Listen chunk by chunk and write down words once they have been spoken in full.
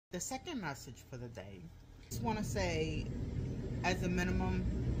The second message for the day, I just want to say, as a minimum,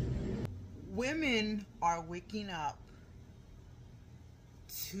 women are waking up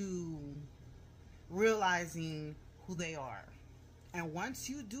to realizing who they are. And once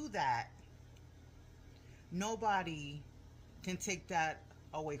you do that, nobody can take that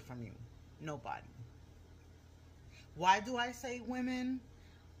away from you. Nobody. Why do I say women?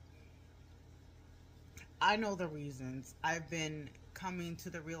 I know the reasons. I've been coming to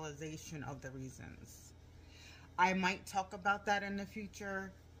the realization of the reasons. I might talk about that in the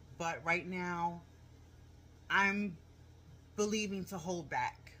future, but right now, I'm believing to hold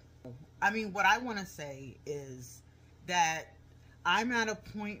back. I mean, what I want to say is that I'm at a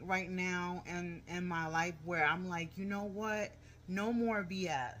point right now in my life where I'm like, you know what? No more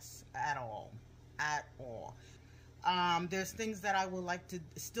BS at all. At all. There's things that I would like to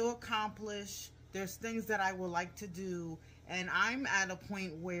still accomplish. There's things that I would like to do. And I'm at a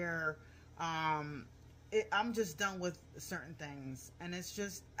point where I'm just done with certain things. And it's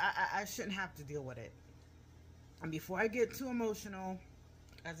just, I shouldn't have to deal with it. And before I get too emotional,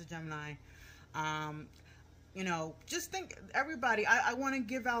 as a Gemini, just think, everybody, I want to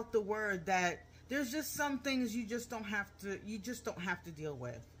give out the word that there's just some things you just don't have to deal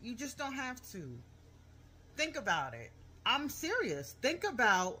with. You just don't have to. Think about it. I'm serious. Think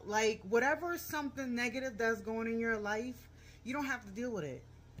about, like, whatever something negative that's going in your life, you don't have to deal with it.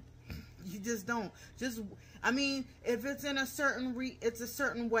 You just don't. I mean, if it's in a certain it's a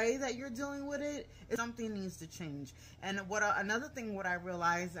certain way that you're dealing with it, something needs to change. And another thing, what I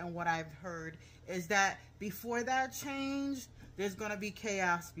realized and what I've heard is that before that change, there's going to be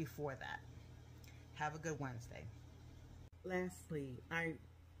chaos before that. Have a good Wednesday. Lastly, I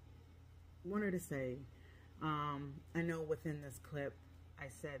wanted to say, I know within this clip, I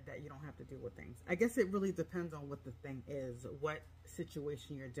said that you don't have to deal with things. I guess it really depends on what the thing is, what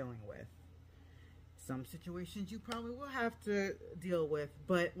situation you're dealing with. Some situations you probably will have to deal with,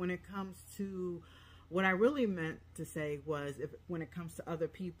 but when it comes to, what I really meant to say was, when it comes to other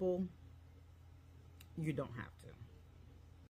people, you don't have to.